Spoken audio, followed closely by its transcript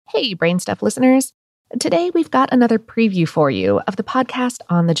Hey, Brain Stuff listeners. Today, we've got another preview for you of the podcast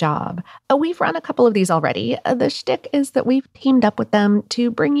On the Job. We've run a couple of these already. The shtick is that we've teamed up with them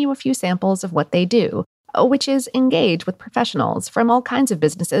to bring you a few samples of what they do, which is engage with professionals from all kinds of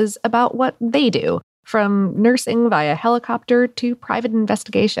businesses about what they do, from nursing via helicopter to private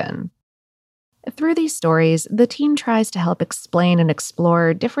investigation. Through these stories, the team tries to help explain and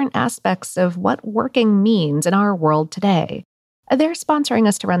explore different aspects of what working means in our world today. They're sponsoring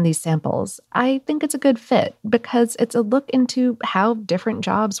us to run these samples. I think it's a good fit because it's a look into how different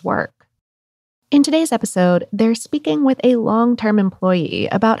jobs work. In today's episode, they're speaking with a long-term employee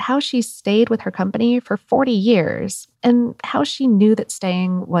about how she stayed with her company for 40 years and how she knew that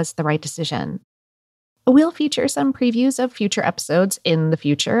staying was the right decision. We'll feature some previews of future episodes in the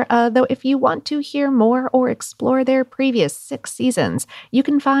future, though if you want to hear more or explore their previous 6 seasons, you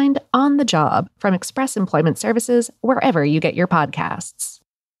can find On the Job from Express Employment Services wherever you get your podcasts.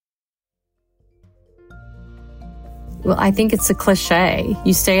 Well, I think it's a cliche.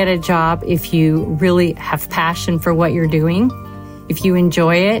 You stay at a job if you really have passion for what you're doing, if you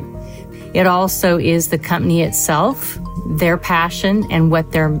enjoy it. It also is the company itself, their passion and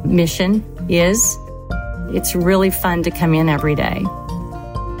what their mission is. It's really fun to come in every day.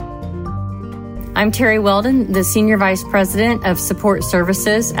 I'm Terry Weldon, the Senior Vice President of Support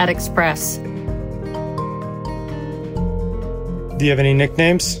Services at Express. Do you have any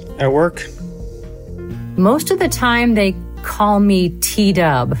nicknames at work? Most of the time they call me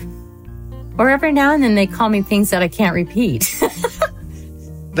T-Dub. Or every now and then they call me things that I can't repeat.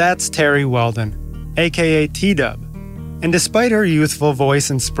 That's Terry Weldon, aka T-Dub. And despite her youthful voice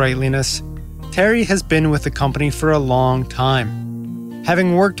and sprightliness, Terry has been with the company for a long time.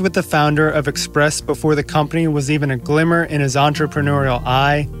 Having worked with the founder of Express before the company was even a glimmer in his entrepreneurial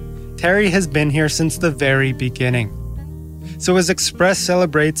eye, Terry has been here since the very beginning. So as Express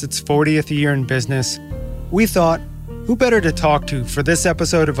celebrates its 40th year in business, we thought, who better to talk to for this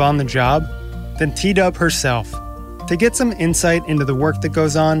episode of On the Job than T-Dub herself, to get some insight into the work that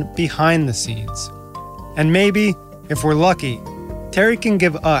goes on behind the scenes. And maybe, if we're lucky, Terry can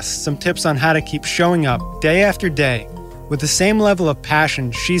give us some tips on how to keep showing up day after day with the same level of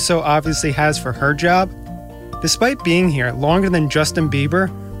passion she so obviously has for her job, despite being here longer than Justin Bieber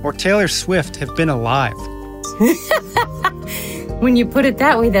or Taylor Swift have been alive. When you put it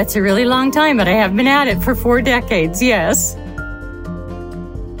that way, that's a really long time, but I have been at it for 4 decades, yes.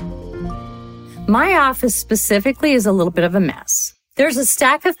 My office specifically is a little bit of a mess. There's a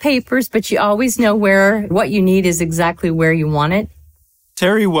stack of papers, but you always know what you need is exactly where you want it.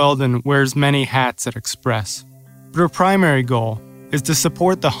 Terry Weldon wears many hats at Express, but her primary goal is to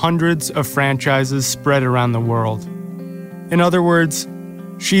support the hundreds of franchises spread around the world. In other words,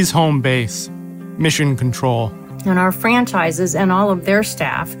 she's home base, mission control. And our franchises and all of their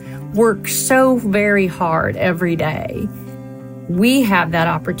staff work so very hard every day. We have that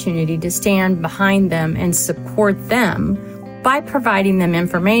opportunity to stand behind them and support them by providing them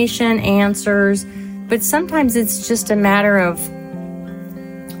information, answers, but sometimes it's just a matter of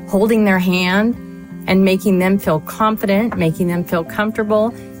holding their hand and making them feel confident, making them feel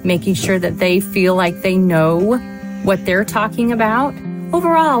comfortable, making sure that they feel like they know what they're talking about.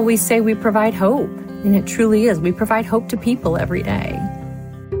 Overall, we say we provide hope, and it truly is. We provide hope to people every day.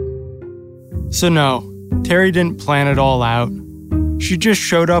 So no, Terry didn't plan it all out. She just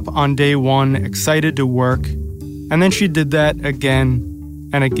showed up on day one, excited to work, and then she did that again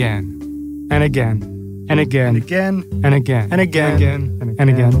and again and again. And again, again, and again, and again,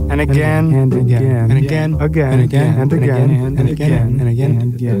 and again, and again, and again, and again, again, and again, and again, and again, and again,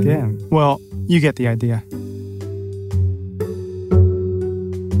 and again. Well, you get the idea.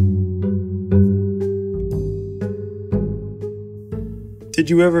 Did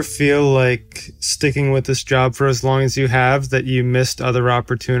you ever feel like sticking with this job for as long as you have that you missed other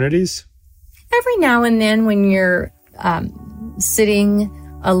opportunities? Every now and then when you're sitting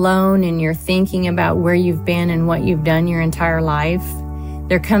alone and you're thinking about where you've been and what you've done your entire life,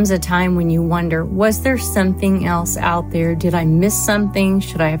 there comes a time when you wonder, was there something else out there? Did I miss something?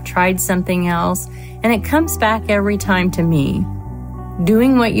 Should I have tried something else? And it comes back every time to me.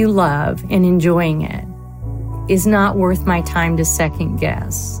 Doing what you love and enjoying it is not worth my time to second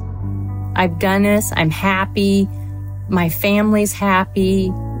guess. I've done this. I'm happy. My family's happy.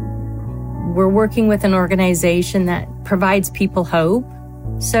 We're working with an organization that provides people hope.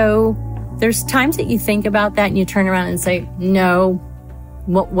 So there's times that you think about that and you turn around and say, no,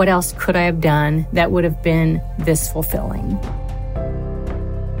 what else could I have done that would have been this fulfilling?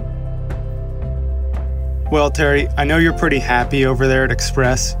 Well, Terry, I know you're pretty happy over there at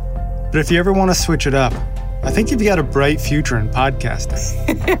Express, but if you ever want to switch it up, I think you've got a bright future in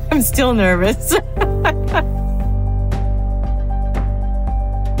podcasting. I'm still nervous.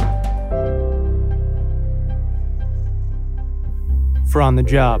 For On the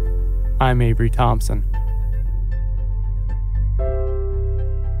Job, I'm Avery Thompson.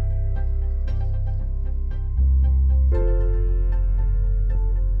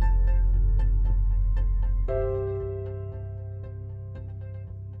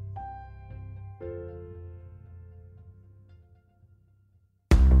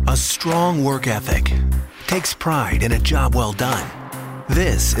 A strong work ethic takes pride in a job well done.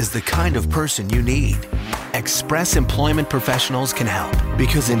 This is the kind of person you need. Express Employment Professionals can help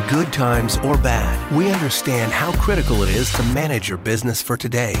because in good times or bad, we understand how critical it is to manage your business for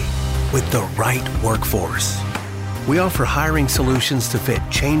today with the right workforce. We offer hiring solutions to fit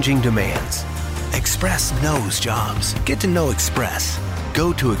changing demands. Express knows jobs. Get to know Express.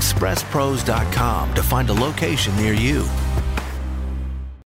 Go to expresspros.com to find a location near you.